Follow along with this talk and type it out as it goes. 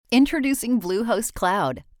Introducing Bluehost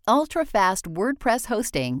Cloud, ultra-fast WordPress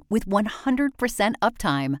hosting with 100%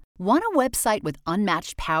 uptime. Want a website with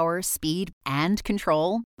unmatched power, speed, and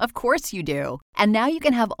control? Of course you do. And now you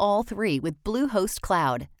can have all three with Bluehost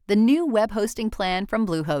Cloud, the new web hosting plan from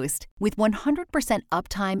Bluehost. With 100%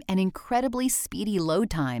 uptime and incredibly speedy load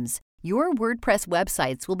times, your WordPress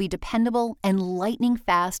websites will be dependable and lightning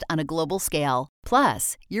fast on a global scale.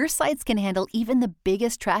 Plus, your sites can handle even the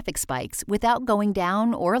biggest traffic spikes without going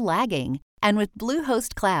down or lagging. And with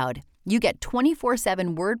Bluehost Cloud, you get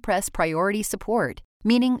 24/7 WordPress priority support,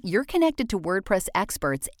 meaning you're connected to WordPress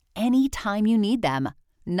experts anytime you need them.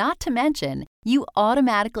 Not to mention, you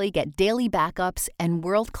automatically get daily backups and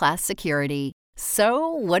world-class security. So,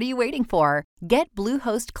 what are you waiting for? Get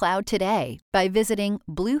Bluehost Cloud today by visiting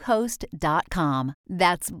Bluehost.com.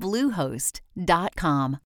 That's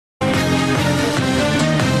Bluehost.com.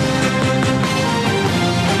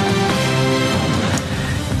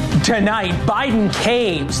 Tonight, Biden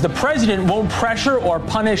caves. The president won't pressure or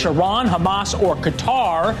punish Iran, Hamas, or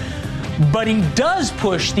Qatar, but he does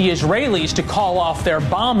push the Israelis to call off their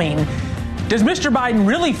bombing. Does Mr. Biden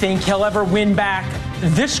really think he'll ever win back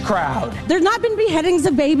this crowd? There's not been beheadings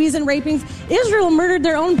of babies and rapings. Israel murdered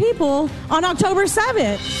their own people on October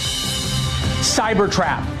 7th.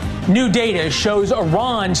 Cybertrap. New data shows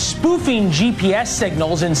Iran spoofing GPS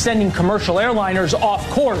signals and sending commercial airliners off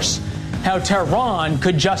course. How Tehran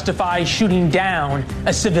could justify shooting down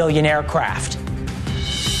a civilian aircraft.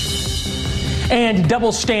 And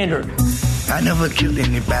double standard. I never killed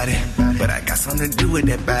anybody, but I got something to do with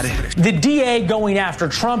that body. The DA going after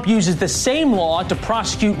Trump uses the same law to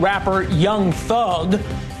prosecute rapper Young Thug,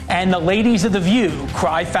 and the ladies of The View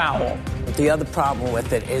cry foul. The other problem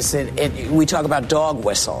with it is we talk about dog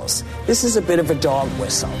whistles. This is a bit of a dog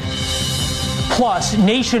whistle. Plus,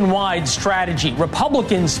 nationwide strategy.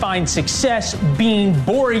 Republicans find success being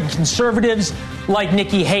boring conservatives like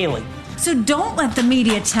Nikki Haley. So don't let the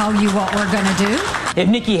media tell you what we're going to do. If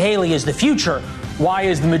Nikki Haley is the future, why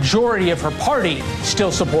is the majority of her party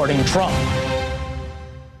still supporting Trump?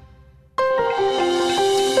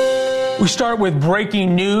 We start with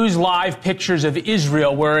breaking news, live pictures of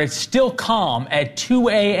Israel, where it's still calm at 2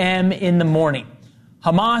 a.m. in the morning.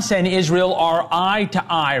 Hamas and Israel are eye to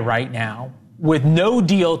eye right now, with no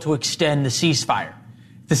deal to extend the ceasefire.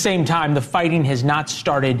 At the same time, the fighting has not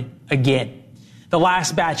started again. The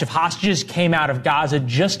last batch of hostages came out of Gaza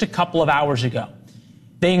just a couple of hours ago.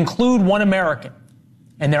 They include one American,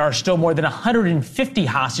 and there are still more than 150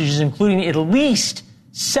 hostages, including at least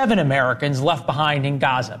 7 Americans left behind in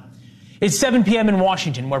Gaza. It's 7 p.m. in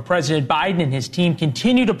Washington, where President Biden and his team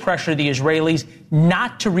continue to pressure the Israelis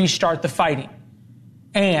not to restart the fighting,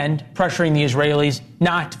 and pressuring the Israelis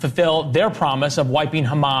not to fulfill their promise of wiping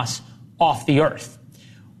Hamas off the earth.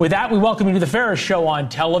 With that, we welcome you to the Ferris Show on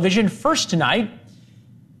television. First tonight,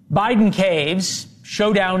 Biden caves,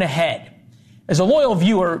 showdown ahead. As a loyal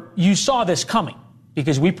viewer, you saw this coming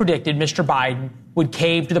because we predicted Mr. Biden would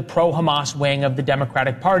cave to the pro-Hamas wing of the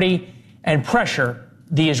Democratic Party and pressure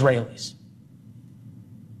the Israelis.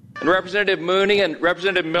 And Representative Mooney and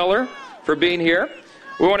Representative Miller for being here.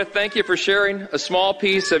 We want to thank you for sharing a small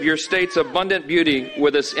piece of your state's abundant beauty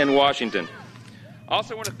with us in Washington. I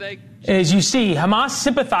also want to thank... As you see, Hamas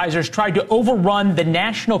sympathizers tried to overrun the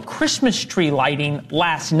national Christmas tree lighting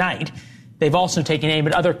last night. They've also taken aim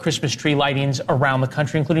at other Christmas tree lightings around the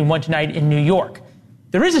country, including one tonight in New York.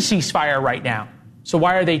 There is a ceasefire right now, so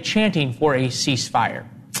why are they chanting for a ceasefire?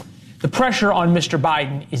 The pressure on Mr.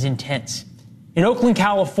 Biden is intense. In Oakland,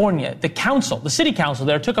 California, the city council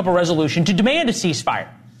there took up a resolution to demand a ceasefire.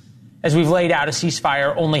 As we've laid out, a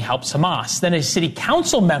ceasefire only helps Hamas. Then a city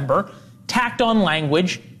council member tacked on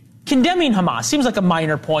language condemning Hamas. Seems like a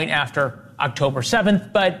minor point after October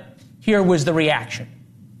 7th, but here was the reaction.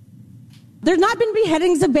 There's not been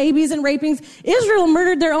beheadings of babies and rapings. Israel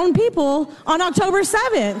murdered their own people on October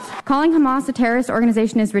 7th. Calling Hamas a terrorist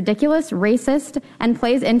organization is ridiculous, racist, and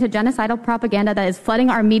plays into genocidal propaganda that is flooding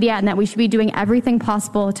our media and that we should be doing everything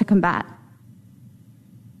possible to combat.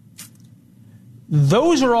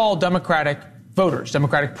 Those are all Democratic voters,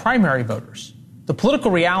 Democratic primary voters. The political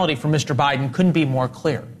reality for Mr. Biden couldn't be more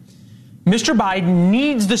clear. Mr. Biden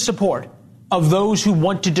needs the support of those who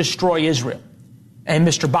want to destroy Israel. And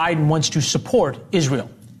Mr. Biden wants to support Israel.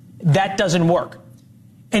 That doesn't work.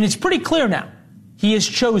 And it's pretty clear now. He has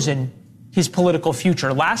chosen his political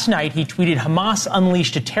future. Last night, he tweeted, Hamas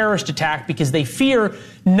unleashed a terrorist attack because they fear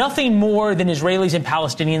nothing more than Israelis and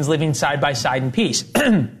Palestinians living side by side in peace.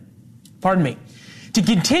 Pardon me. To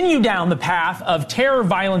continue down the path of terror,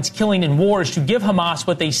 violence, killing, and wars, to give Hamas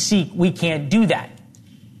what they seek, we can't do that.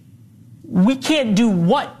 We can't do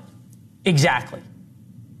what exactly?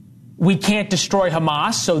 We can't destroy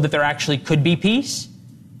Hamas so that there actually could be peace.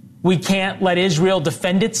 We can't let Israel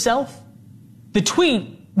defend itself. The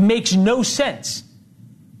tweet makes no sense,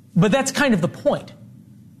 but that's kind of the point.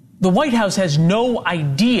 The White House has no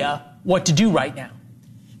idea what to do right now.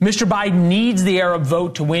 Mr. Biden needs the Arab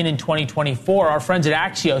vote to win in 2024. Our friends at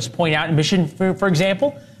Axios point out in Michigan, for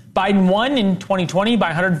example, Biden won in 2020 by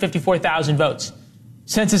 154,000 votes.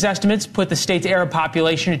 Census estimates put the state's Arab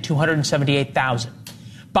population at 278,000.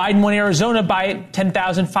 Biden won Arizona by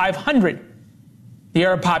 10,500. The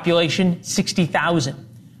Arab population, 60,000.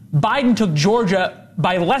 Biden took Georgia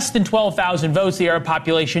by less than 12,000 votes. The Arab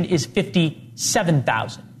population is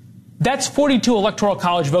 57,000. That's 42 Electoral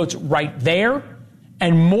College votes right there,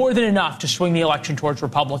 and more than enough to swing the election towards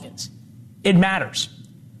Republicans. It matters,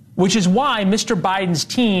 which is why Mr. Biden's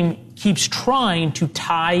team keeps trying to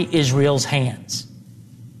tie Israel's hands.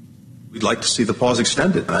 We'd like to see the pause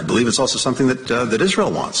extended, and I believe it's also something that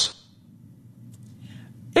Israel wants.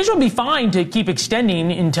 Israel will be fine to keep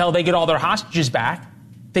extending until they get all their hostages back.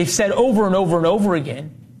 They've said over and over and over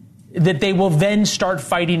again that they will then start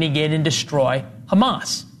fighting again and destroy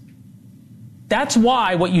Hamas. That's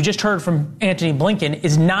why what you just heard from Antony Blinken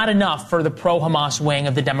is not enough for the pro-Hamas wing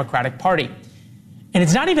of the Democratic Party. And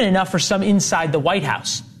it's not even enough for some inside the White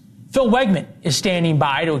House. Phil Wegman is standing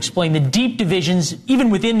by to explain the deep divisions even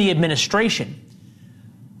within the administration.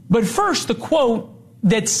 But first, the quote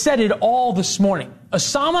that said it all this morning.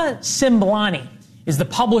 Osama Simblani is the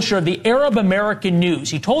publisher of the Arab American News.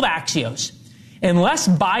 He told Axios, unless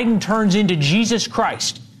Biden turns into Jesus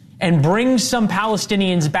Christ and brings some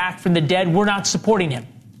Palestinians back from the dead, we're not supporting him.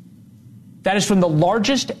 That is from the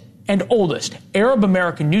largest and oldest Arab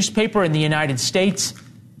American newspaper in the United States.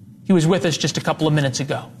 He was with us just a couple of minutes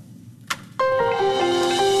ago.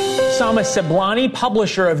 Osama Simblani,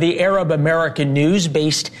 publisher of the Arab American News,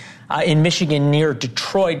 based in Michigan near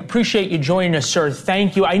Detroit. Appreciate you joining us, sir.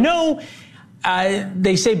 Thank you. I know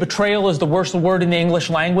they say betrayal is the worst word in the English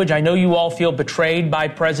language. I know you all feel betrayed by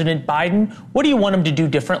President Biden. What do you want him to do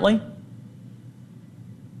differently?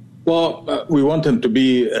 Well, we want him to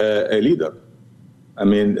be a leader. I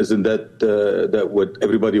mean, isn't that what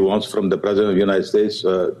everybody wants from the President of the United States,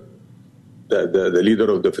 the leader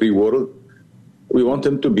of the free world? We want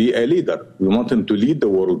him to be a leader. We want him to lead the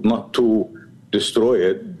world, not to destroy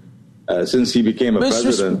it. Since he became a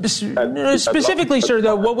president. Specifically, sir,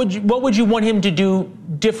 though, what would you want him to do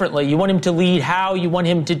differently? You want him to lead how? You want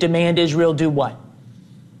him to demand Israel do what?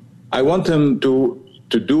 I want him to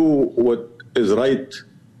do what is right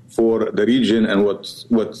for the region and what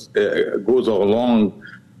goes along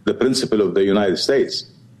the principle of the United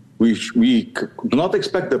States. We do not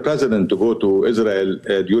expect the president to go to Israel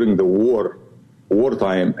during the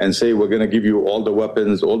wartime and say, we're going to give you all the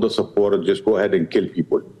weapons, all the support, just go ahead and kill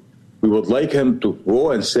people. We would like him to go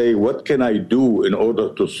and say, what can I do in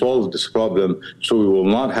order to solve this problem so we will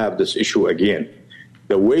not have this issue again?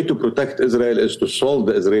 The way to protect Israel is to solve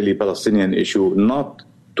the Israeli-Palestinian issue, not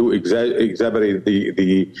to exacerbate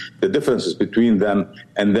the differences between them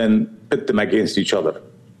and then pit them against each other.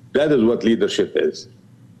 That is what leadership is.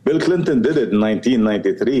 Bill Clinton did it in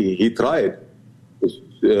 1993. He tried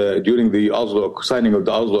during the signing of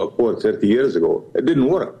the Oslo Accord 30 years ago. It didn't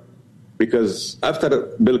work. Because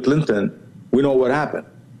after Bill Clinton, we know what happened.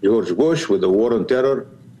 George Bush with the war on terror,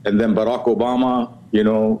 and then Barack Obama,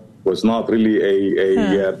 was not really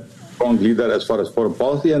a strong leader as far as foreign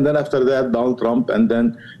policy. And then after that, Donald Trump, and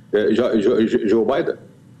then Joe Biden.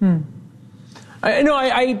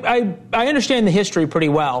 I understand the history pretty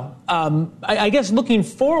well. I guess looking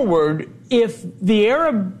forward, if the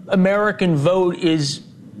Arab American vote is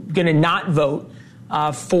going to not vote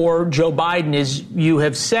for Joe Biden, as you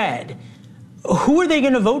have said, who are they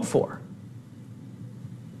going to vote for?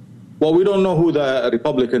 Well, we don't know who the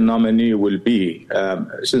Republican nominee will be,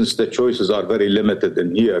 since the choices are very limited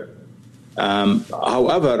in here.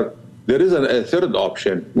 However, there is a third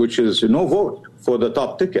option, which is no vote for the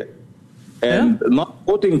top ticket. And not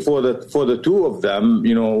voting for the two of them,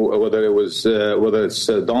 whether it's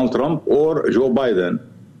Donald Trump or Joe Biden,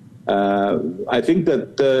 I think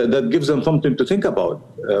that gives them something to think about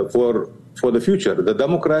for the future, the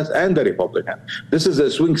Democrats and the Republicans. This is a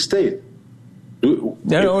swing state.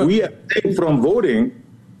 If we abstain from voting,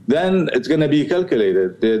 then it's going to be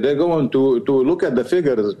calculated. They're going to look at the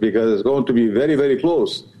figures because it's going to be very, very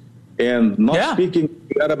close. And not speaking to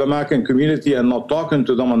the Arab American community and not talking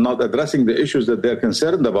to them and not addressing the issues that they're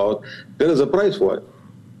concerned about, there is a price for it.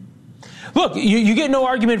 Look, you get no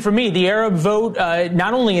argument from me. The Arab vote,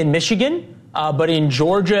 not only in Michigan, but in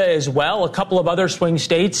Georgia as well, a couple of other swing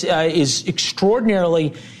states, is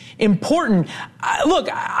extraordinarily important. Look,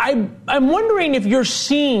 I'm wondering if you're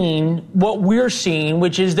seeing what we're seeing,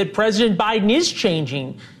 which is that President Biden is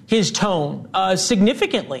changing his tone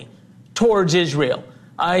significantly towards Israel.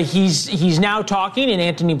 He's now talking, and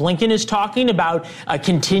Antony Blinken is talking about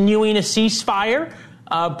continuing a ceasefire.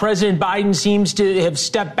 President Biden seems to have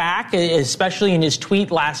stepped back, especially in his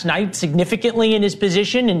tweet last night, significantly in his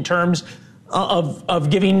position in terms of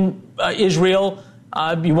giving Israel,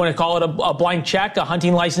 you want to call it a blank check, a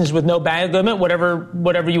hunting license with no bag limit,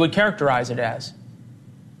 whatever you would characterize it as.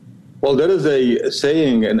 Well, there is a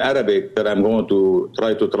saying in Arabic that I'm going to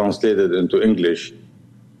try to translate it into English.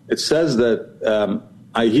 It says that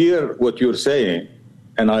I hear what you're saying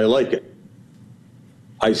and I like it.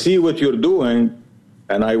 I see what you're doing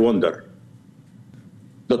and I wonder.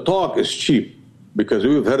 The talk is cheap because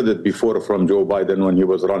we've heard it before from Joe Biden when he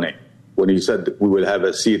was running, when he said we will have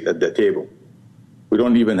a seat at the table. We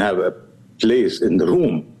don't even have a place in the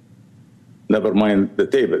room, never mind the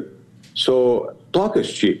table. So talk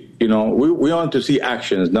is cheap. We want to see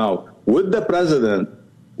actions. Now, would the president,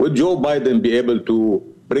 would Joe Biden be able to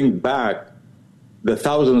bring back the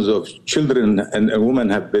thousands of children and women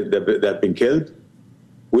that have been killed?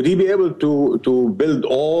 Would he be able to build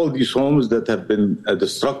all these homes that have been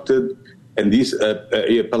destructed and these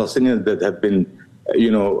Palestinians that have been,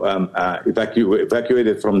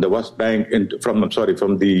 evacuated from the West Bank from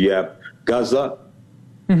the Gaza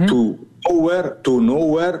to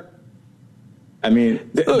nowhere? I mean,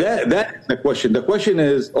 that's the question. The question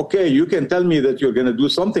is, okay, you can tell me that you're going to do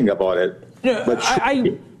something about it, but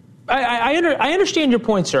I understand your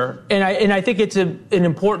point, sir, and I think it's an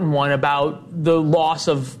important one about the loss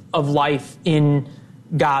of life in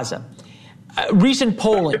Gaza. Recent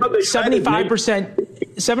polling: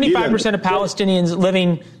 75% of Palestinians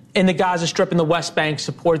living in the Gaza Strip and the West Bank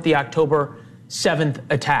support the October 7th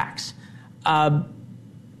attacks.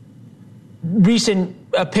 Recent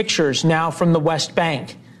pictures now from the West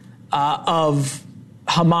Bank of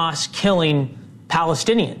Hamas killing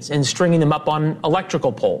Palestinians and stringing them up on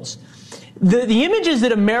electrical poles. The images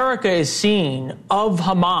that America is seeing of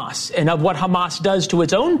Hamas and of what Hamas does to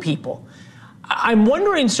its own people, I'm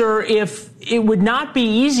wondering, sir, if it would not be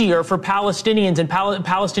easier for Palestinians and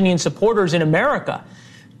Palestinian supporters in America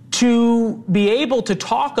to be able to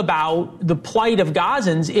talk about the plight of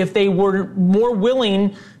Gazans if they were more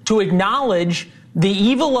willing to acknowledge the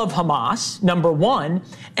evil of Hamas, number one,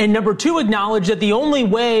 and number two, acknowledge that the only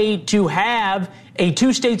way to have a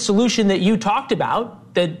two-state solution that you talked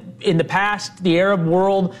about, that in the past the Arab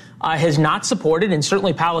world has not supported and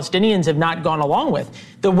certainly Palestinians have not gone along with,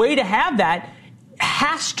 the way to have that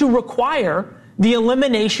has to require the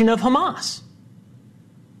elimination of Hamas.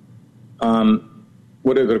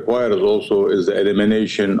 What it requires also is the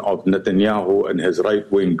elimination of Netanyahu and his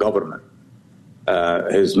right-wing government.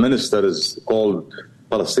 His ministers called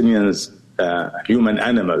Palestinians human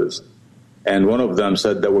animals, and one of them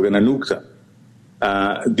said that we're going to nuke them.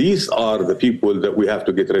 These are the people that we have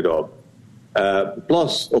to get rid of.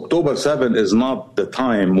 Plus, October 7 is not the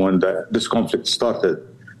time when this conflict started.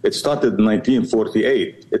 It started in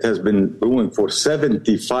 1948. It has been brewing for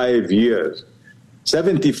 75 years.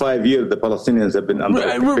 75 years the Palestinians have been under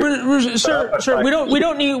occupation. Sir,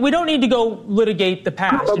 we don't need to go litigate the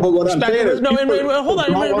past. But what I'm saying is, hold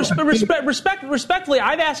on. Respectfully,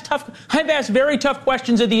 I've asked very tough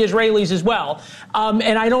questions of the Israelis as well,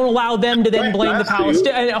 and I don't allow them to then blame the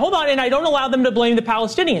Palestinians. Hold on, and I don't allow them to blame the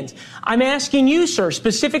Palestinians. I'm asking you, sir,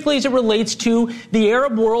 specifically as it relates to the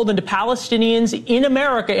Arab world and to Palestinians in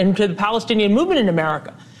America and to the Palestinian movement in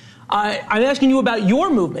America. I'm asking you about your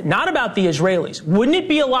movement, not about the Israelis. Wouldn't it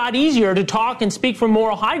be a lot easier to talk and speak from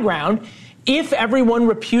moral high ground if everyone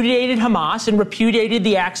repudiated Hamas and repudiated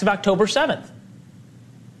the acts of October 7th?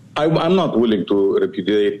 I'm not willing to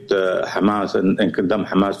repudiate Hamas and condemn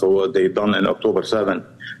Hamas for what they've done in October 7th.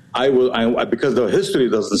 Because the history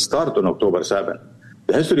doesn't start on October 7th.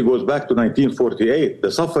 The history goes back to 1948. The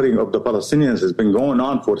suffering of the Palestinians has been going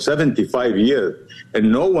on for 75 years, and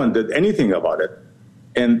no one did anything about it.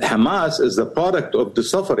 And Hamas is the product of the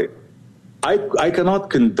suffering. I cannot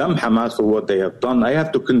condemn Hamas for what they have done. I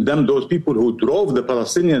have to condemn those people who drove the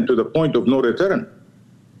Palestinians to the point of no return.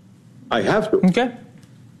 I have to. Okay.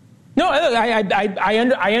 No,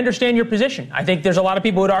 I understand your position. I think there's a lot of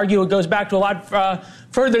people who would argue it goes back to a lot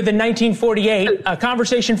further than 1948. A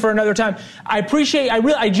conversation for another time. I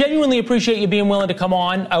genuinely appreciate you being willing to come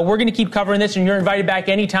on. We're going to keep covering this, and you're invited back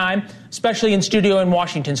anytime, especially in studio in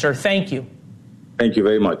Washington, sir. Thank you. Thank you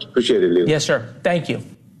very much. Appreciate it, Leo. Yes, sir. Thank you.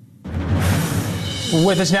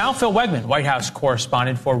 With us now, Phil Wegman, White House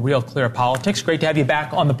correspondent for Real Clear Politics. Great to have you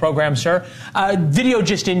back on the program, sir. Video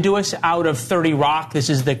just into us out of 30 Rock. This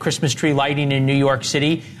is the Christmas tree lighting in New York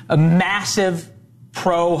City. A massive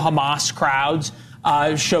pro-Hamas crowds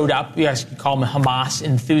showed up. You guys can call them Hamas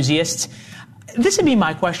enthusiasts. This would be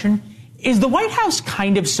my question. Is the White House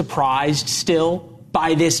kind of surprised still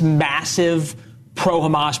by this massive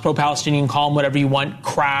pro-Hamas, pro-Palestinian, call them whatever you want,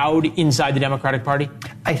 crowd inside the Democratic Party?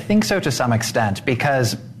 I think so to some extent,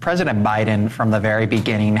 because President Biden from the very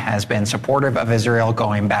beginning has been supportive of Israel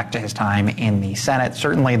going back to his time in the Senate.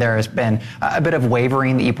 Certainly there has been a bit of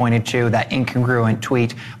wavering that you pointed to, that incongruent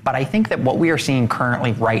tweet. But I think that what we are seeing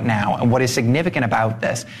currently right now, and what is significant about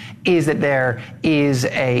this, is that there is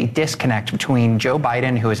a disconnect between Joe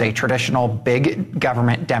Biden, who is a traditional big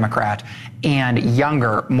government Democrat, and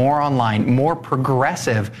younger, more online, more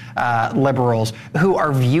progressive liberals who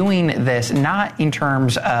are viewing this not in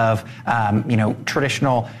terms of,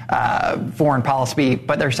 traditional foreign policy,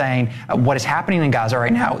 but they're saying what is happening in Gaza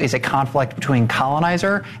right now is a conflict between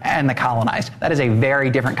colonizer and the colonized. That is a very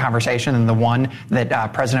different conversation than the one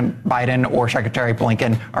that President Biden or Secretary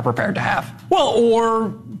Blinken are prepared to have. Well, or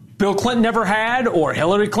Bill Clinton never had, or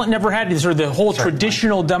Hillary Clinton never had. These are the whole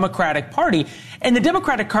traditional Democratic Party. And the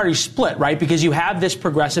Democratic Party split, right? Because you have this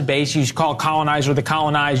progressive base. You call colonizer the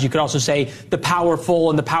colonized. You could also say the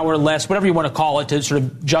powerful and the powerless, whatever you want to call it, to sort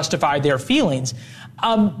of justify their feelings.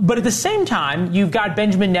 But at the same time, you've got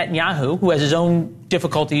Benjamin Netanyahu, who has his own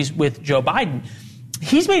difficulties with Joe Biden.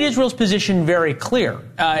 He's made Israel's position very clear.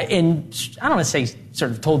 And I don't want to say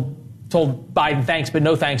sort of told Biden thanks, but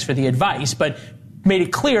no thanks for the advice, but made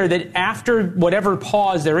it clear that after whatever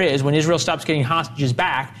pause there is, when Israel stops getting hostages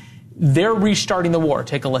back, they're restarting the war.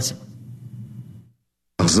 Take a listen.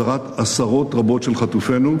 החזרת עשרות רבות של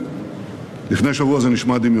חטופינו. לפני שבוע זה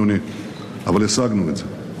נשמע דמיוני, אבל השגנו את זה.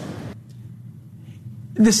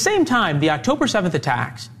 At the same time, the October 7th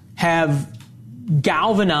attacks have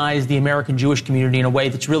galvanized the American Jewish community in a way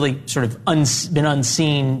that's really sort of been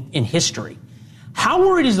unseen in history. How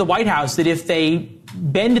worried is the White House that if they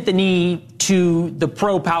bend at the knee to the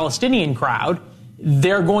pro-Palestinian crowd,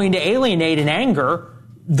 they're going to alienate and anger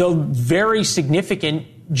the very significant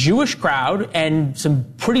Jewish crowd and some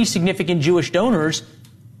pretty significant Jewish donors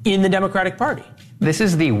in the Democratic Party? This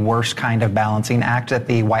is the worst kind of balancing act that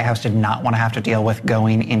the White House did not want to have to deal with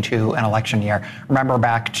going into an election year. Remember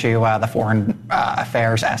back to the Foreign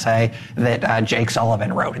Affairs essay that Jake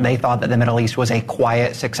Sullivan wrote. They thought that the Middle East was a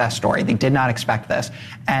quiet success story. They did not expect this.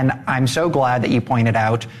 And I'm so glad that you pointed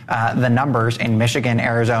out the numbers in Michigan,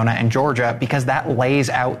 Arizona, and Georgia, because that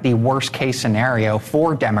lays out the worst case scenario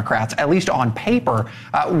for Democrats, at least on paper,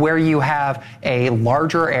 where you have a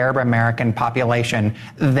larger Arab American population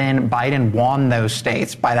than Biden won those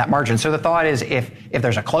states by that margin. So the thought is if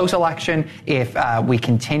there's a close election, if we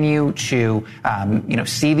continue to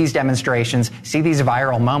see these demonstrations, see these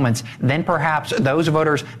viral moments, then perhaps those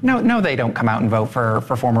voters, no, they don't come out and vote for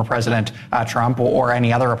former President Trump or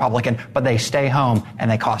any other Republican, but they stay home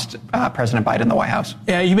and they cost President Biden the White House.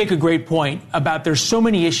 Yeah, you make a great point about there's so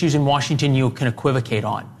many issues in Washington you can equivocate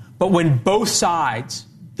on. But when both sides,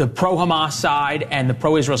 the pro-Hamas side and the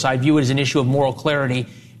pro-Israel side, view it as an issue of moral clarity,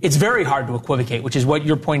 it's very hard to equivocate, which is what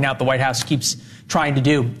you're pointing out the White House keeps trying to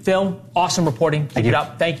do. Phil, awesome reporting. Keep it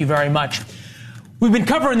up. Thank you very much. We've been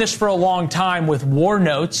covering this for a long time with War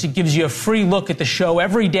Notes. It gives you a free look at the show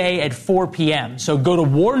every day at 4 p.m. So go to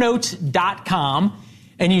warnotes.com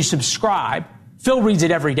and you subscribe. Phil reads it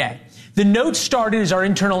every day. The Notes started as our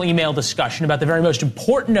internal email discussion about the very most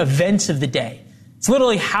important events of the day. It's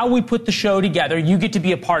literally how we put the show together. You get to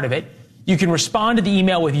be a part of it. You can respond to the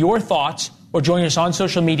email with your thoughts or join us on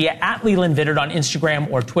social media at Leland Vittert on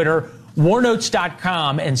Instagram or Twitter,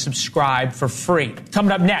 warnotes.com, and subscribe for free.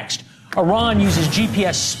 Coming up next, Iran uses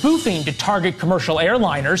GPS spoofing to target commercial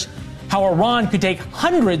airliners, how Iran could take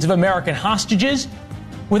hundreds of American hostages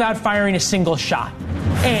without firing a single shot.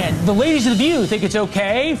 And the ladies of The View think it's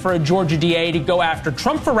okay for a Georgia DA to go after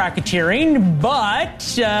Trump for racketeering, but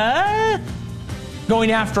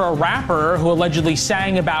going after a rapper who allegedly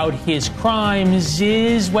sang about his crimes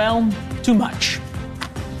is, well, too much.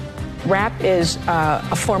 Rap is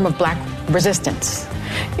a form of black resistance.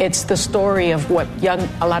 It's the story of what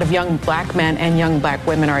a lot of young black men and young black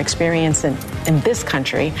women are experiencing in this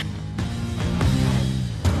country.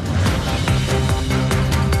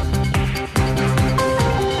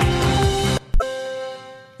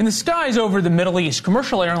 In the skies over the Middle East,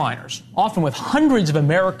 commercial airliners, often with hundreds of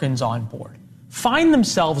Americans on board, find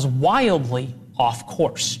themselves wildly off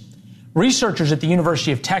course. Researchers at the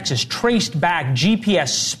University of Texas traced back GPS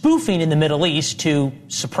spoofing in the Middle East to,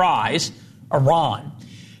 surprise, Iran.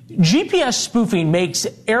 GPS spoofing makes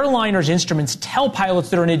airliners' instruments tell pilots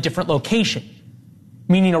they're in a different location,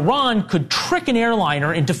 meaning Iran could trick an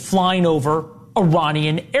airliner into flying over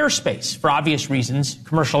Iranian airspace. For obvious reasons,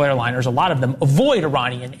 commercial airliners, a lot of them, avoid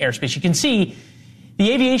Iranian airspace. You can see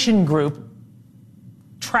the aviation group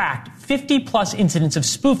tracked 50-plus incidents of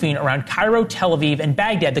spoofing around Cairo, Tel Aviv, and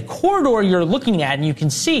Baghdad. The corridor you're looking at, and you can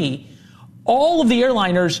see all of the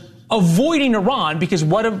airliners avoiding Iran because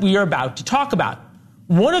what we are about to talk about.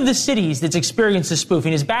 One of the cities that's experienced the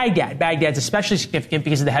spoofing is Baghdad. Baghdad's especially significant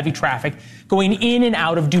because of the heavy traffic going in and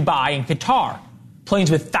out of Dubai and Qatar.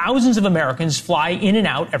 Planes with thousands of Americans fly in and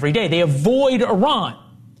out every day. They avoid Iran.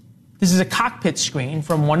 This is a cockpit screen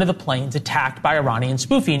from one of the planes attacked by Iranian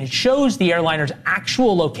spoofing. It shows the airliner's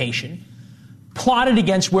actual location plotted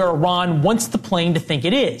against where Iran wants the plane to think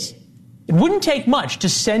it is. It wouldn't take much to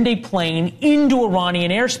send a plane into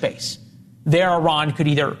Iranian airspace. There, Iran could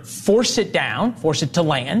either force it down, force it to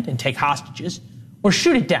land and take hostages, or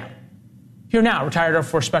shoot it down. Here now, retired Air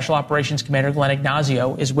Force Special Operations Commander Glenn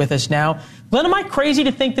Ignazio is with us now. Glenn, am I crazy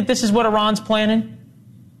to think that this is what Iran's planning?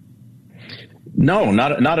 No,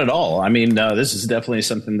 not at all. I mean, this is definitely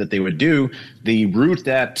something that they would do. The route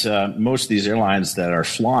that most of these airlines that are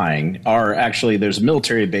flying are actually, there's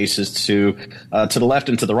military bases to the left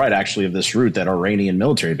and to the right, actually, of this route that are Iranian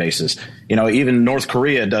military bases. You know, even North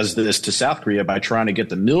Korea does this to South Korea by trying to get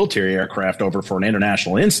the military aircraft over for an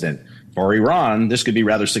international incident. For Iran, this could be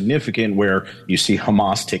rather significant where you see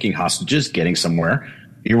Hamas taking hostages, getting somewhere.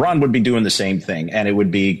 Iran would be doing the same thing, and it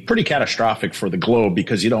would be pretty catastrophic for the globe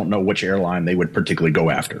because you don't know which airline they would particularly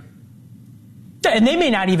go after. And they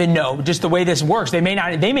may not even know just the way this works. They may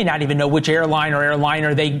not even know which airline or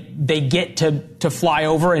airliner they get to fly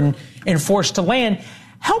over and force to land.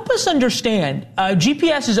 Help us understand.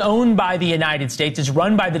 GPS is owned by the United States. It's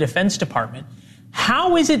run by the Defense Department.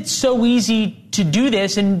 How is it so easy to do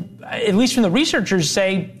this? And at least from the researchers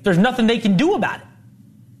say there's nothing they can do about it.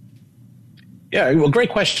 Yeah, well,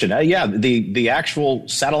 great question. The actual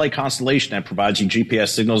satellite constellation that provides you GPS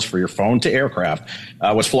signals for your phone to aircraft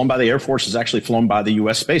was flown by the Air Force, is actually flown by the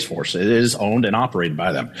U.S. Space Force. It is owned and operated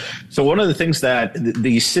by them. So one of the things that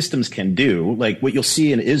these systems can do, like what you'll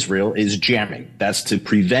see in Israel, is jamming. That's to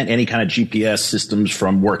prevent any kind of GPS systems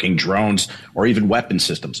from working, drones or even weapon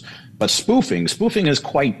systems. But spoofing is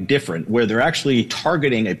quite different, where they're actually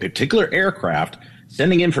targeting a particular aircraft,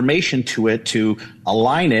 sending information to it to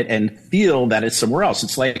align it and feel that it's somewhere else.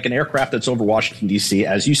 It's like an aircraft that's over Washington, D.C.,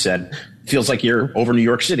 as you said, feels like you're over New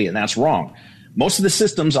York City, and that's wrong. Most of the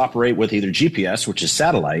systems operate with either GPS, which is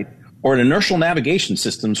satellite, or an inertial navigation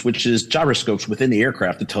systems, which is gyroscopes within the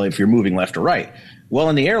aircraft to tell you if you're moving left or right. Well,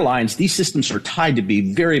 in the airlines, these systems are tied to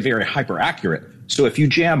be very, very hyper accurate. So if you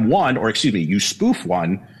jam one, or you spoof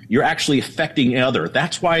one, you're actually affecting the other.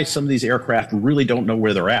 That's why some of these aircraft really don't know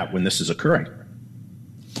where they're at when this is occurring.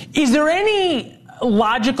 Is there any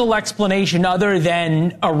logical explanation other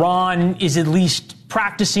than Iran is at least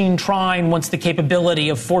practicing, trying, wants the capability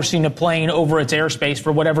of forcing a plane over its airspace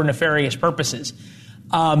for whatever nefarious purposes,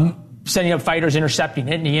 sending up fighters, intercepting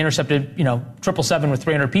it, and he intercepted, 777 with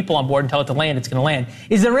 300 people on board and tell it to land, it's going to land.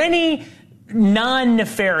 Is there any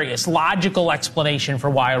non-nefarious, logical explanation for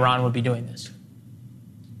why Iran would be doing this?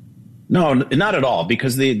 No, not at all,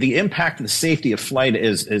 because the impact and the safety of flight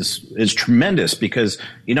is tremendous because,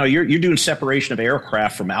 you're doing separation of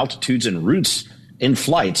aircraft from altitudes and routes in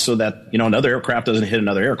flight so that, another aircraft doesn't hit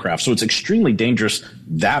another aircraft. So it's extremely dangerous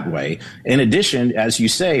that way. In addition, as you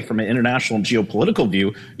say, from an international geopolitical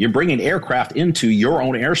view, you're bringing aircraft into your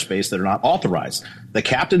own airspace that are not authorized. The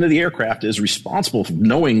captain of the aircraft is responsible for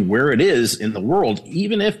knowing where it is in the world.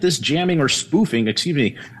 Even if this jamming or spoofing,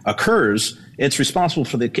 occurs, it's responsible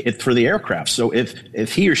for the aircraft. So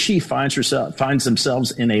if he or she finds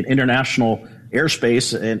themselves in an international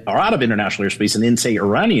airspace or out of international airspace and in, say,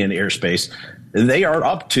 Iranian airspace, they are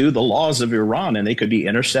up to the laws of Iran and they could be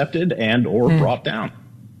intercepted and or brought down.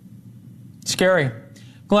 Scary.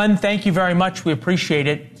 Glenn, thank you very much. We appreciate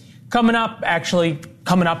it. Coming up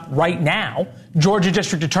right now, Georgia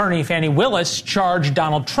District Attorney Fani Willis charged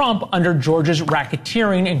Donald Trump under Georgia's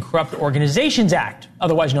Racketeering and Corrupt Organizations Act,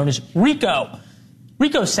 otherwise known as RICO.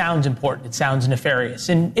 RICO sounds important. It sounds nefarious,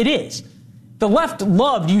 and it is. The left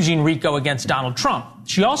loved using RICO against Donald Trump.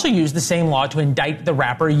 She also used the same law to indict the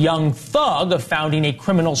rapper Young Thug of founding a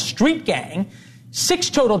criminal street gang. 6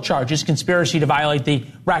 total charges: conspiracy to violate the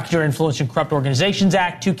Racketeer, Influence, and Corrupt Organizations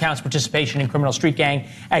Act, 2 counts participation in criminal street gang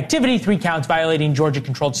activity, 3 counts violating Georgia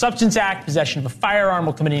Controlled Substance Act, possession of a firearm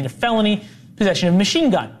while committing a felony, possession of a machine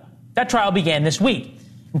gun. That trial began this week,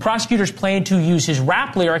 and prosecutors plan to use his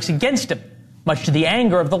rap lyrics against him, much to the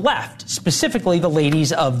anger of the left, specifically the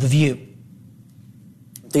ladies of The View.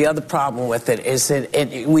 The other problem with it is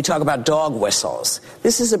that we talk about dog whistles.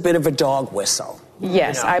 This is a bit of a dog whistle.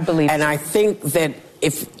 Yes, I believe and so. I think that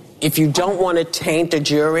if you don't want to taint a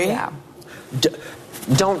jury,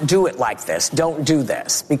 don't do it like this. Don't do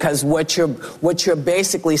this. Because what you're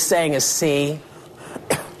basically saying is, see,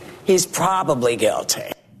 he's probably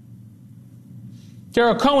guilty.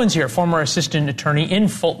 Daryl Cohen's here, former assistant attorney in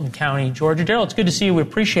Fulton County, Georgia. Daryl, it's good to see you. We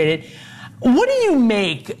appreciate it. What do you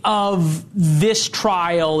make of this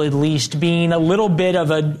trial, at least, being a little bit of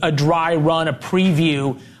a dry run, a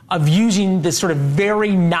preview of using this sort of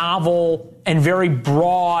very novel and very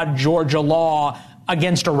broad Georgia law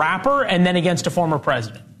against a rapper and then against a former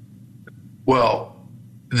president? Well,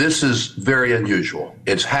 this is very unusual.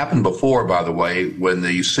 It's happened before, by the way, when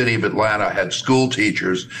the city of Atlanta had school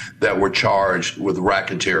teachers that were charged with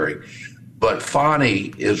racketeering. But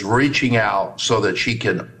Fani is reaching out so that she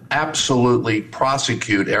can absolutely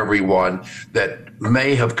prosecute everyone that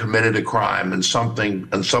may have committed a crime in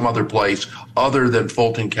some other place other than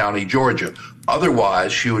Fulton County, Georgia.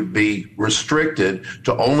 Otherwise, she would be restricted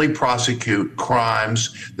to only prosecute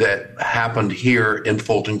crimes that happened here in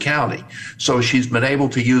Fulton County. So she's been able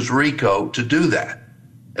to use RICO to do that.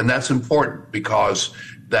 And that's important because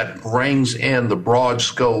that brings in the broad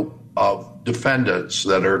scope of defendants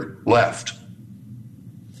that are left.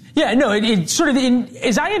 Yeah, no, it's sort of,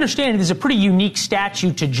 as I understand it, is a pretty unique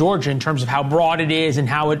statute to Georgia in terms of how broad it is and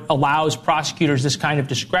how it allows prosecutors this kind of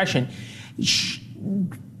discretion.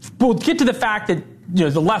 We'll get to the fact that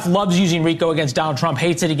the left loves using RICO against Donald Trump,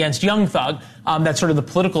 hates it against Young Thug. That's sort of the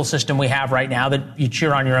political system we have right now, that you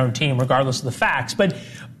cheer on your own team regardless of the facts. But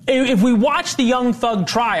if we watch the Young Thug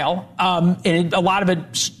trial, and a lot of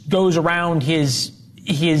it goes around his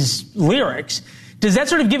lyrics, does that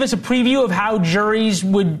sort of give us a preview of how juries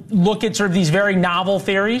would look at sort of these very novel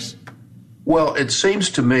theories? Well, it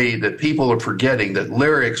seems to me that people are forgetting that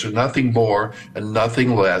lyrics are nothing more and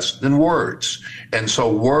nothing less than words. And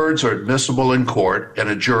so words are admissible in court, and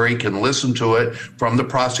a jury can listen to it from the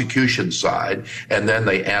prosecution side, and then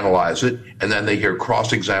they analyze it, and then they hear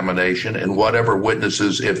cross-examination and whatever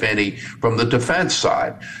witnesses, if any, from the defense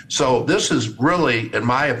side. So this is really, in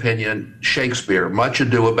my opinion, Shakespeare, much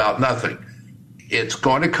ado about nothing. It's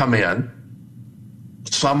going to come in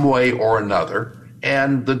some way or another,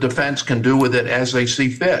 and the defense can do with it as they see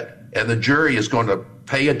fit. And the jury is going to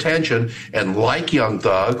pay attention and like Young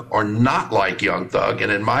Thug or not like Young Thug.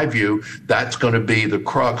 And in my view, that's going to be the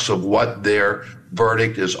crux of what their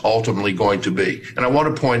verdict is ultimately going to be. And I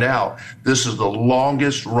want to point out, this is the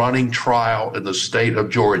longest running trial in the state of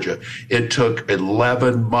Georgia. It took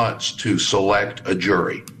 11 months to select a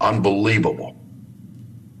jury. Unbelievable.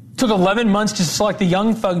 Took 11 months to select the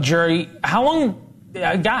Young Thug jury. How long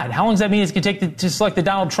does that mean it's going to take to select the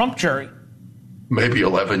Donald Trump jury? Maybe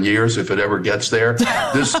 11 years if it ever gets there.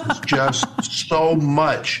 This is just so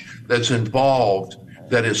much that's involved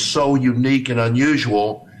that is so unique and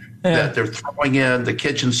unusual that they're throwing in the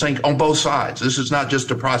kitchen sink on both sides. This is not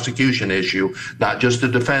just a prosecution issue, not just a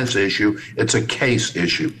defense issue. It's a case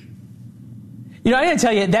issue. I got to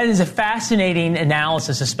tell you, that is a fascinating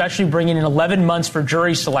analysis, especially bringing in 11 months for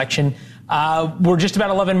jury selection. We're just about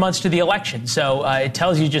 11 months to the election, so it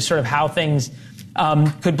tells you just sort of how things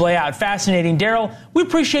could play out. Fascinating. Daryl, we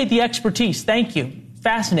appreciate the expertise. Thank you.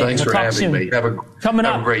 Fascinating. Thanks for having me. Have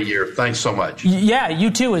a great year. Thanks so much. Yeah, you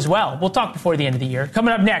too as well. We'll talk before the end of the year.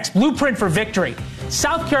 Coming up next, Blueprint for Victory.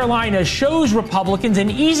 South Carolina shows Republicans an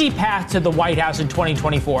easy path to the White House in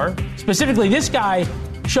 2024. Specifically, this guy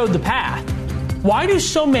showed the path. Why do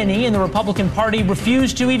so many in the Republican Party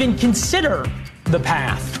refuse to even consider the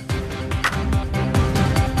path?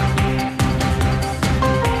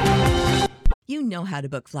 You know how to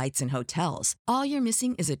book flights and hotels. All you're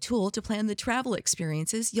missing is a tool to plan the travel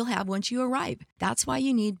experiences you'll have once you arrive. That's why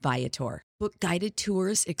you need Viator. Book guided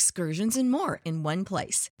tours, excursions, and more in one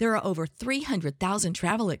place. There are over 300,000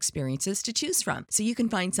 travel experiences to choose from, so you can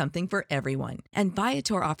find something for everyone. And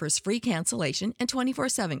Viator offers free cancellation and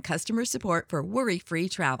 24/7 customer support for worry-free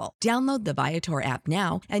travel. Download the Viator app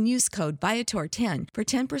now and use code Viator10 for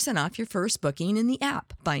 10% off your first booking in the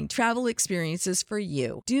app. Find travel experiences for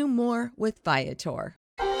you. Do more with Viator.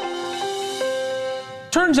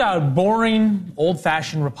 Turns out boring,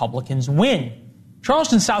 old-fashioned Republicans win.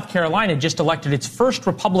 Charleston, South Carolina just elected its first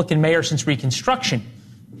Republican mayor since Reconstruction,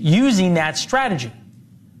 using that strategy.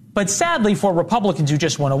 But sadly, for Republicans who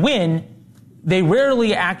just want to win, they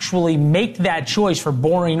rarely actually make that choice for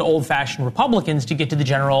boring, old-fashioned Republicans to get to the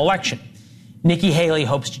general election. Nikki Haley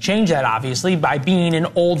hopes to change that, obviously, by being an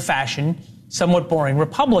old-fashioned, somewhat boring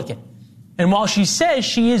Republican. And while she says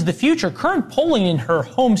she is the future, current polling in her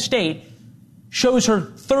home state shows her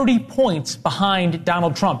 30 points behind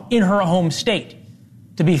Donald Trump in her home state.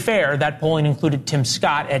 To be fair, that polling included Tim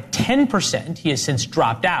Scott at 10%. He has since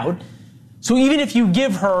dropped out. So even if you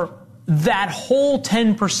give her that whole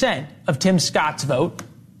 10% of Tim Scott's vote,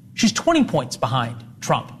 she's 20 points behind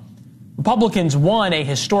Trump. Republicans won a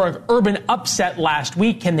historic urban upset last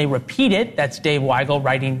week. Can they repeat it? That's Dave Weigel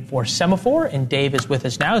writing for Semaphore, and Dave is with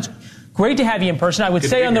us now. It's great to have you in person. I would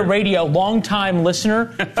say on the radio, long-time listener,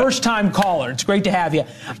 first-time caller. It's great to have you.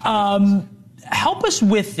 Help us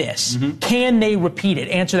with this. Can they repeat it?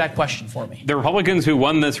 Answer that question for me. The Republicans who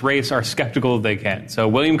won this race are skeptical that they can. So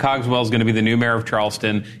William Cogswell is going to be the new mayor of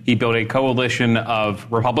Charleston. He built a coalition of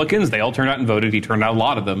Republicans. They all turned out and voted. He turned out a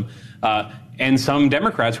lot of them. And some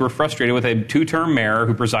Democrats who were frustrated with a two-term mayor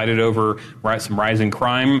who presided over some rising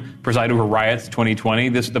crime, presided over riots in 2020.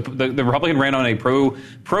 The Republican ran on a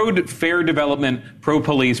pro-fair development,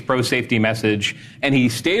 pro-police, pro-safety message, and he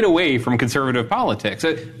stayed away from conservative politics.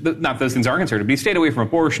 Not those things aren't conservative, but he stayed away from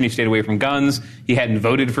abortion, he stayed away from guns, he hadn't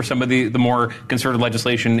voted for some of the more conservative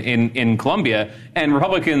legislation in Columbia. And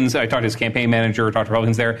Republicans, I talked to his campaign manager, talked to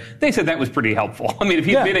Republicans there, they said that was pretty helpful. I mean, if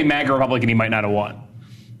he'd been a MAGA Republican, he might not have won.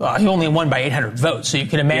 He only won by 800 votes, so you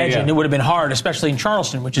can imagine it would have been hard, especially in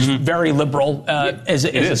Charleston, which is very liberal as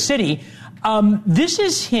a city. This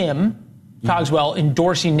is him, Cogswell,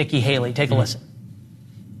 endorsing Nikki Haley. Take a listen.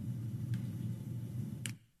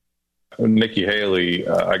 Nikki Haley,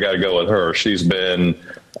 I got to go with her. She's been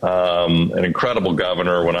an incredible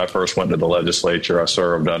governor. When I first went to the legislature, I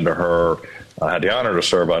served under her. I had the honor to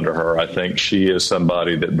serve under her. I think she is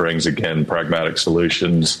somebody that brings, again, pragmatic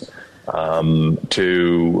solutions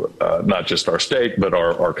to not just our state, but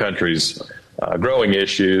our country's growing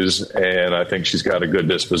issues. And I think she's got a good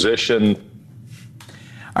disposition.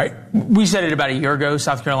 All right. We said it about a year ago.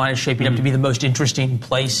 South Carolina is shaping up to be the most interesting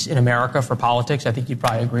place in America for politics. I think you'd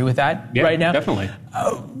probably agree with that right now. Definitely.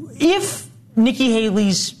 If Nikki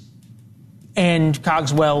Haley's and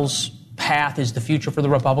Cogswell's path is the future for the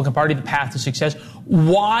Republican Party, the path to success,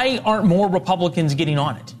 why aren't more Republicans getting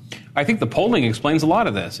on it? I think the polling explains a lot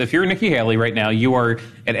of this. If you're Nikki Haley right now, you are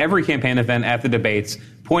at every campaign event, at the debates,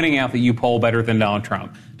 pointing out that you poll better than Donald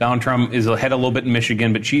Trump. Donald Trump is ahead a little bit in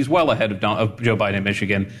Michigan, but she's well ahead of Joe Biden in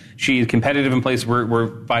Michigan. She's competitive in places where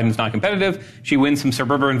Biden's not competitive. She wins some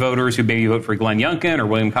suburban voters who maybe vote for Glenn Youngkin or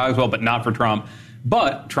William Cogswell, but not for Trump.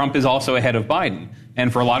 But Trump is also ahead of Biden.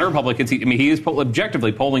 And for a lot of Republicans, he is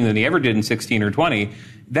objectively polling than he ever did in 16 or 20.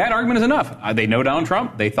 That argument is enough. They know Donald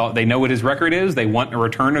Trump. They know what his record is. They want a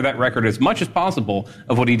return of that record as much as possible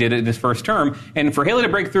of what he did in his first term. And for Haley to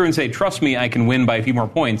break through and say, trust me, I can win by a few more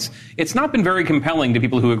points, it's not been very compelling to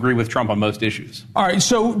people who agree with Trump on most issues. All right,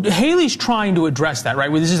 so Haley's trying to address that, right?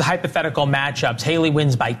 Well, this is hypothetical matchups. Haley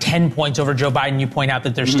wins by 10 points over Joe Biden. You point out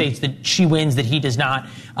that there's states that she wins that he does not.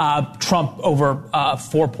 Trump over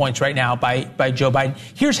 4 points right now by Joe Biden.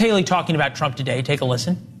 Here's Haley talking about Trump today. Take a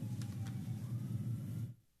listen.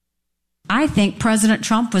 I think President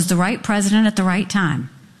Trump was the right president at the right time.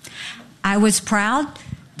 I was proud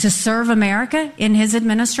to serve America in his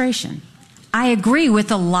administration. I agree with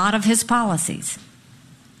a lot of his policies.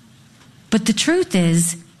 But the truth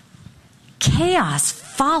is, chaos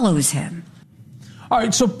follows him. All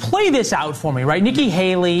right, so play this out for me, right? Nikki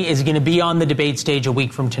Haley is going to be on the debate stage a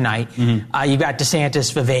week from tonight. You've got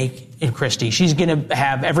DeSantis, Vivek, and Christie. She's going to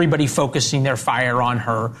have everybody focusing their fire on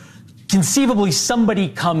her. Conceivably, somebody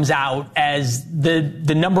comes out as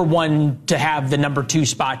the number one to have the number two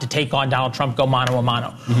spot to take on Donald Trump, go mano a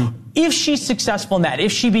mano. If she's successful in that,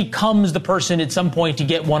 if she becomes the person at some point to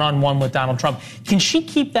get one-on-one with Donald Trump, can she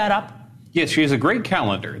keep that up? Yes, she has a great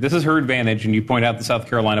calendar. This is her advantage, and you point out the South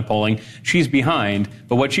Carolina polling. She's behind,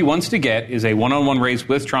 but what she wants to get is a one-on-one race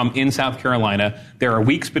with Trump in South Carolina. There are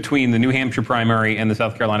weeks between the New Hampshire primary and the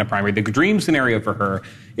South Carolina primary. The dream scenario for her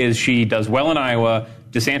is she does well in Iowa,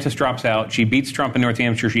 DeSantis drops out, she beats Trump in North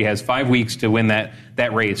Hampshire, she has 5 weeks to win that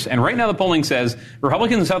race. And right now the polling says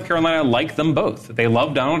Republicans in South Carolina like them both. They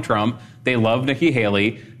love Donald Trump. They love Nikki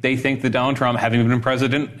Haley. They think that Donald Trump, having been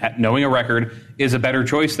president, knowing a record, is a better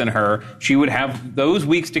choice than her. She would have those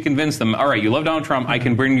weeks to convince them, all right, you love Donald Trump, I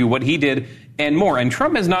can bring you what he did and more. And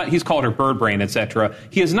Trump has not, he's called her bird brain, etc.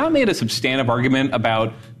 He has not made a substantive argument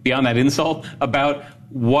about, beyond that insult, about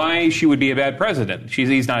why she would be a bad president.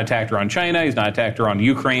 He's not attacked her on China. He's not attacked her on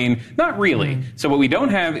Ukraine. Not really. So what we don't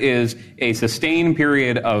have is a sustained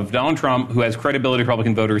period of Donald Trump, who has credibility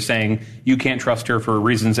Republican voters, saying you can't trust her for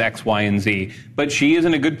reasons X, Y, and Z. But she is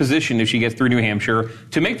in a good position if she gets through New Hampshire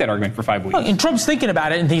to make that argument for 5 weeks. And Trump's thinking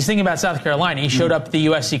about it, and he's thinking about South Carolina. He showed up at the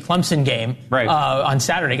USC Clemson game on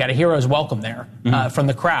Saturday, got a hero's welcome there from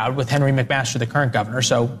the crowd with Henry McMaster, the current governor.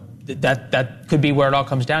 So that could be where it all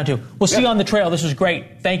comes down to. We'll see you on the trail. This was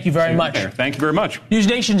great. Thank you very much. Thank you very much. News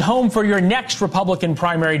Nation's home for your next Republican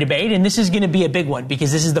primary debate, and this is going to be a big one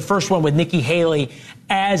because this is the first one with Nikki Haley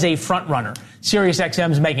as a frontrunner.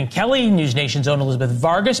 SiriusXM's Megyn Kelly, News Nation's own Elizabeth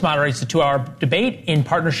Vargas moderates the 2-hour debate in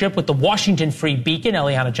partnership with the Washington Free Beacon.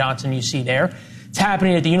 Eliana Johnson, you see there. It's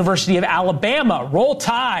happening at the University of Alabama. Roll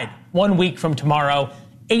Tide, 1 week from tomorrow,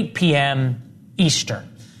 8 p.m. Eastern.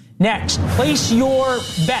 Next, place your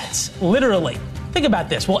bets, literally. Think about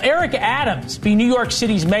this. Will Eric Adams be New York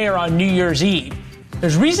City's mayor on New Year's Eve?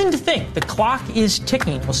 There's reason to think the clock is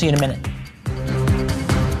ticking. We'll see you in a minute.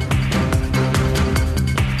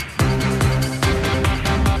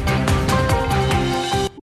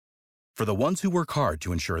 For the ones who work hard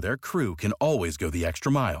to ensure their crew can always go the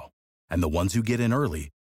extra mile, and the ones who get in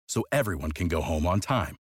early so everyone can go home on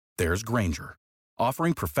time, there's Grainger,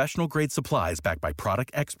 offering professional-grade supplies backed by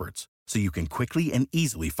product experts so you can quickly and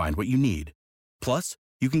easily find what you need. Plus,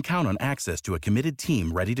 you can count on access to a committed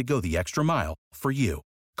team ready to go the extra mile for you.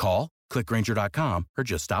 Call, click Grainger.com, or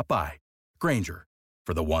just stop by. Grainger,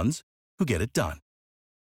 for the ones who get it done.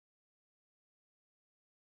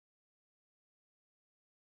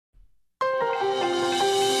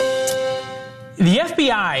 The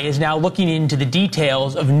FBI is now looking into the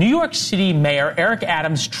details of New York City Mayor Eric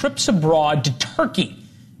Adams' trips abroad to Turkey.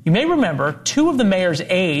 You may remember 2 of the mayor's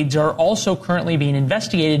aides are also currently being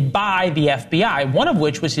investigated by the FBI, one of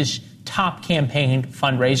which was his top campaign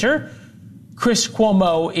fundraiser. Chris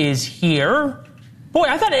Cuomo is here. Boy,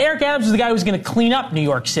 I thought Eric Adams was the guy who was going to clean up New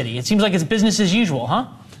York City. It seems like it's business as usual, huh?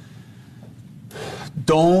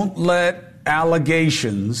 Don't let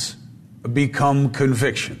allegations become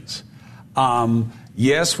convictions.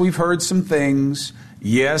 Yes, we've heard some things.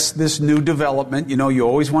 Yes, this new development, you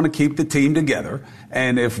always want to keep the team together.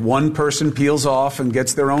 And if one person peels off and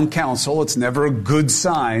gets their own counsel, it's never a good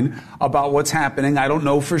sign about what's happening. I don't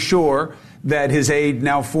know for sure that his aide,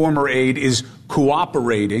 now former aide, is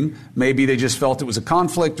cooperating. Maybe they just felt it was a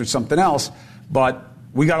conflict or something else. But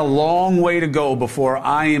we got a long way to go before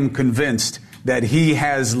I am convinced that he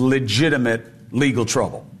has legitimate legal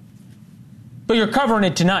trouble. But you're covering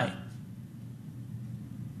it tonight.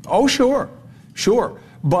 Oh, sure.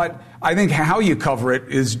 But I think how you cover it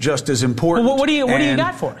is just as important. Well, what do you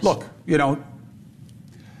got for us? Look,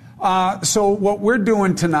 so what we're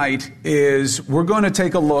doing tonight is we're going to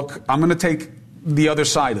take a look. I'm going to take the other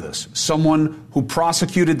side of this. Someone who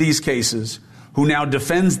prosecuted these cases, who now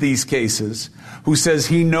defends these cases, who says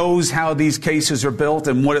he knows how these cases are built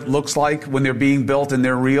and what it looks like when they're being built and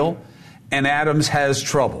they're real. And Adams has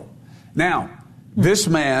trouble. Now, this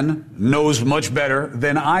man knows much better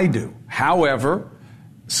than I do. However,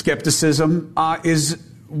 skepticism is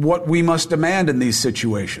what we must demand in these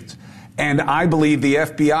situations. And I believe the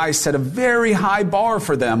FBI set a very high bar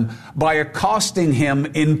for them by accosting him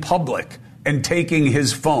in public and taking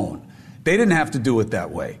his phone. They didn't have to do it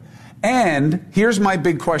that way. And here's my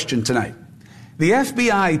big question tonight. The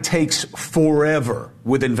FBI takes forever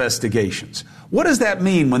with investigations. What does that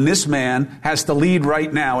mean when this man has to lead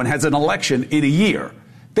right now and has an election in a year?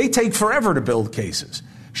 They take forever to build cases.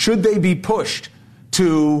 Should they be pushed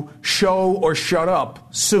to show or shut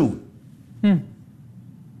up soon?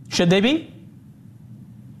 Should they be?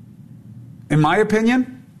 In my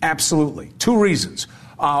opinion, absolutely. 2 reasons.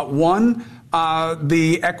 One,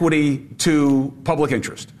 the equity to public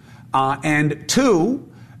interest. And 2,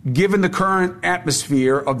 given the current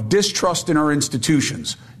atmosphere of distrust in our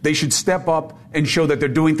institutions, they should step up and show that they're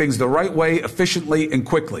doing things the right way, efficiently, and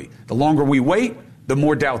quickly. The longer we wait, the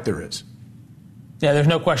more doubt there is. Yeah, there's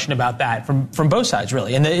no question about that from both sides,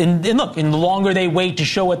 really. And look, the longer they wait to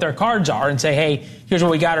show what their cards are and say, hey, here's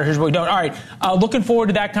what we got or here's what we don't. All right, looking forward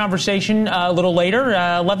to that conversation a little later,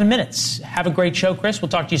 11 minutes. Have a great show, Chris. We'll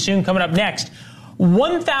talk to you soon. Coming up next,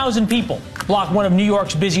 1,000 people block one of New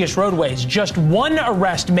York's busiest roadways. Just 1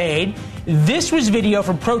 arrest made. This was video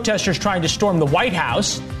from protesters trying to storm the White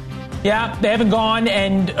House. Yeah, they haven't gone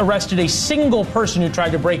and arrested a single person who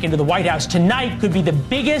tried to break into the White House. Tonight could be the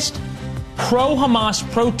biggest pro-Hamas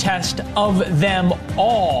protest of them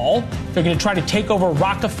all. They're going to try to take over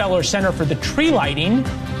Rockefeller Center for the tree lighting.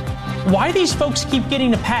 Why these folks keep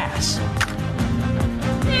getting a pass?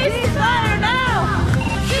 Ceasefire now!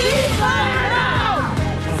 Ceasefire now!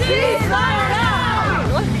 Ceasefire now!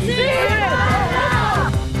 Ceasefire now!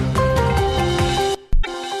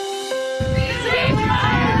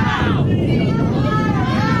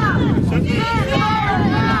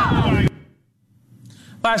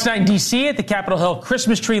 Last night in D.C. at the Capitol Hill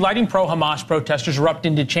Christmas tree lighting, pro-Hamas protesters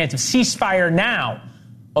erupted into chants of ceasefire now,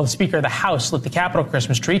 while the Speaker of the House lit the Capitol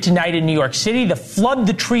Christmas tree. Tonight in New York City, the flood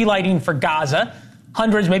the tree lighting for Gaza.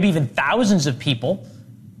 Hundreds, maybe even thousands of people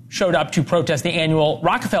showed up to protest the annual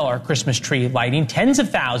Rockefeller Christmas tree lighting. Tens of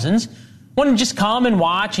thousands want to just come and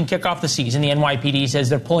watch and kick off the season. The NYPD says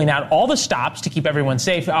they're pulling out all the stops to keep everyone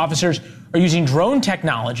safe. Officers are using drone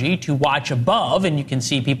technology to watch above, and you can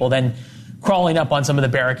see people then crawling up on some of the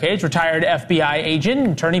barricades. Retired FBI agent,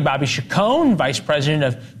 attorney Bobby Chacon, vice president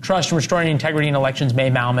of Trust and Restoring Integrity in Elections, May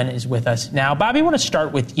Malman, is with us now. Bobby, I want to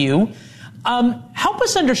start with you. Help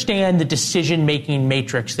us understand the decision-making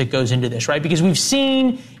matrix that goes into this, right? Because we've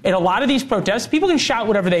seen in a lot of these protests, people can shout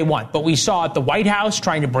whatever they want, but we saw at the White House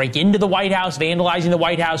trying to break into the White House, vandalizing the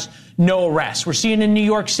White House, no arrests. We're seeing in New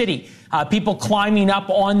York City, people climbing up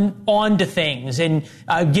onto things and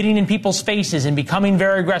getting in people's faces and becoming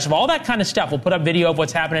very aggressive, all that kind of stuff. We'll put up video of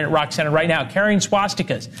what's happening at Rock Center right now, carrying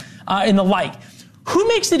swastikas and the like. Who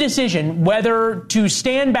makes the decision whether to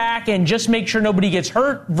stand back and just make sure nobody gets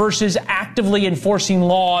hurt versus actively enforcing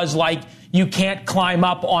laws like you can't climb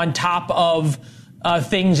up on top of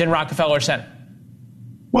things in Rockefeller Center?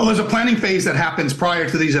 Well, there's a planning phase that happens prior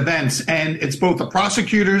to these events, and it's both the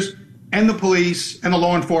prosecutors and the police and the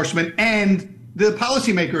law enforcement and the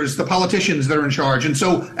policymakers, the politicians that are in charge. And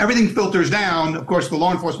so everything filters down. Of course, the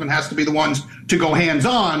law enforcement has to be the ones to go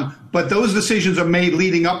hands-on, but those decisions are made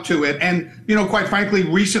leading up to it. And, you know, quite frankly,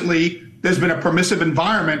 recently, there's been a permissive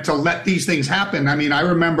environment to let these things happen. I mean, I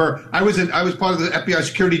remember I was part of the FBI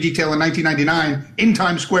security detail in 1999 in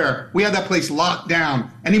Times Square. We had that place locked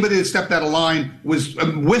down. Anybody that stepped out of line was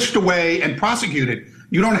whisked away and prosecuted.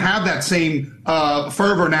 You don't have that same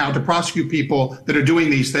fervor now to prosecute people that are doing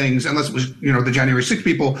these things, unless it was, you know, the January 6th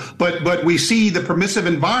people. But we see the permissive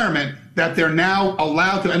environment that they're now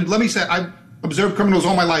allowed to. And let me say, I've observed criminals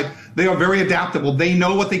all my life. They are very adaptable. They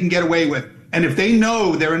know what they can get away with. And if they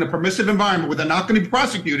know they're in a permissive environment where they're not going to be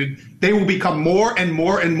prosecuted, they will become more and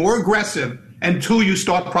more and more aggressive until you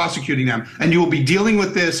start prosecuting them. And you will be dealing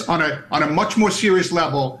with this on a much more serious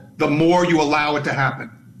level the more you allow it to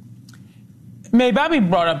happen. May, Bobby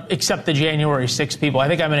brought up except the January 6th people. I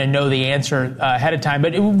think I'm going to know the answer ahead of time.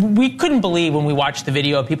 But we couldn't believe when we watched the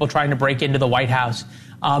video of people trying to break into the White House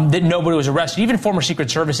that nobody was arrested. Even former Secret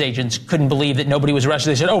Service agents couldn't believe that nobody was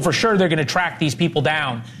arrested. They said, oh, for sure, they're going to track these people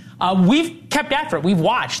down. We've kept after it. We've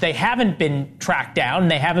watched. They haven't been tracked down.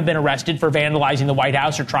 They haven't been arrested for vandalizing the White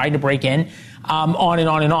House or trying to break in, on and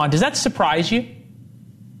on and on. Does that surprise you?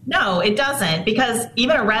 No, it doesn't, because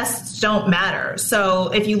even arrests don't matter.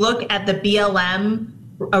 So if you look at the BLM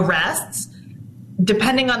arrests,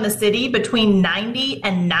 depending on the city, between 90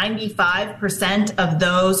 and 95% of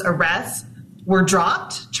those arrests were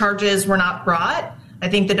dropped. Charges were not brought. I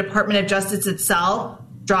think the Department of Justice itself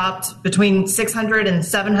dropped between 600 and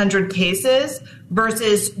 700 cases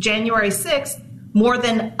versus January 6th, more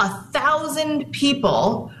than 1,000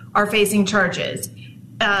 people are facing charges.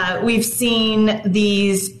 We've seen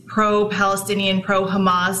these pro-Palestinian,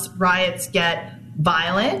 pro-Hamas riots get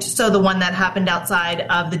violent. So the one that happened outside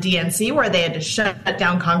of the DNC where they had to shut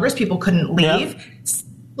down Congress, people couldn't leave. Yep.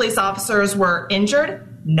 Police officers were injured.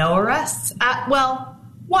 No arrests.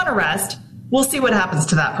 One arrest. We'll see what happens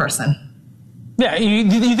to that person. Yeah,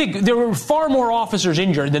 you think there were far more officers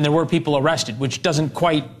injured than there were people arrested, which doesn't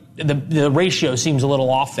quite, the ratio seems a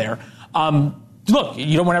little off there. Look,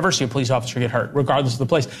 you don't want to ever see a police officer get hurt, regardless of the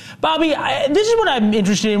place. Bobby, this is what I'm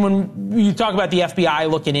interested in when you talk about the FBI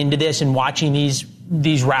looking into this and watching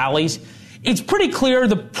these rallies. It's pretty clear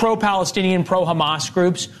the pro-Palestinian, pro-Hamas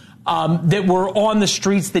groups that were on the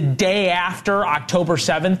streets the day after October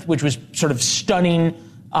 7th, which was sort of stunning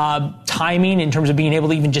timing in terms of being able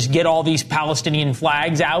to even just get all these Palestinian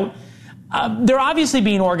flags out. They're obviously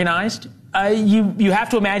being organized. You have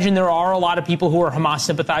to imagine there are a lot of people who are Hamas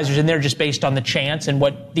sympathizers in there just based on the chance and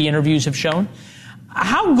what the interviews have shown.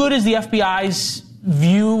 How good is the FBI's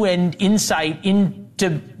view and insight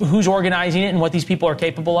into who's organizing it and what these people are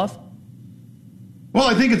capable of? Well,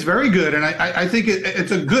 I think it's very good, and I think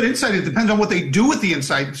it's a good insight. It depends on what they do with the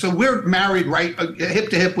insight. So we're married, right, hip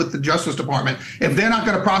to hip with the Justice Department. If they're not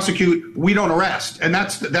going to prosecute, we don't arrest, and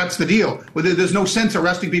that's the deal. There's no sense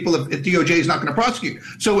arresting people if DOJ is not going to prosecute.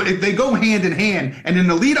 So if they go hand in hand, and in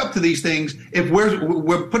the lead up to these things, if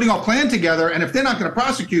we're putting our plan together, and if they're not going to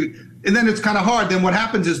prosecute, and then it's kind of hard. Then what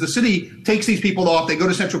happens is the city takes these people off. They go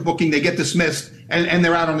to central booking. They get dismissed, and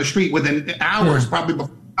they're out on the street within hours, probably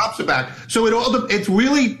before cops are back. So it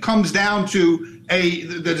really comes down to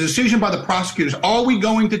the decision by the prosecutors. Are we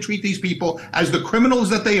going to treat these people as the criminals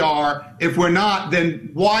that they are? If we're not, then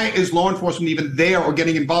why is law enforcement even there or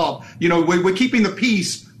getting involved? You know, we're keeping the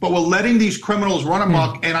peace, but we're letting these criminals run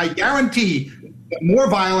amok. And I guarantee the more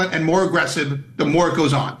violent and more aggressive, the more it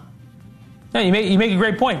goes on. No, you make a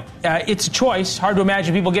great point. It's a choice. Hard to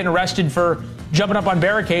imagine people getting arrested for jumping up on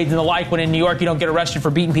barricades and the like when in New York you don't get arrested for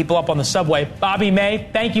beating people up on the subway. Bobby May,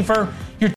 thank you for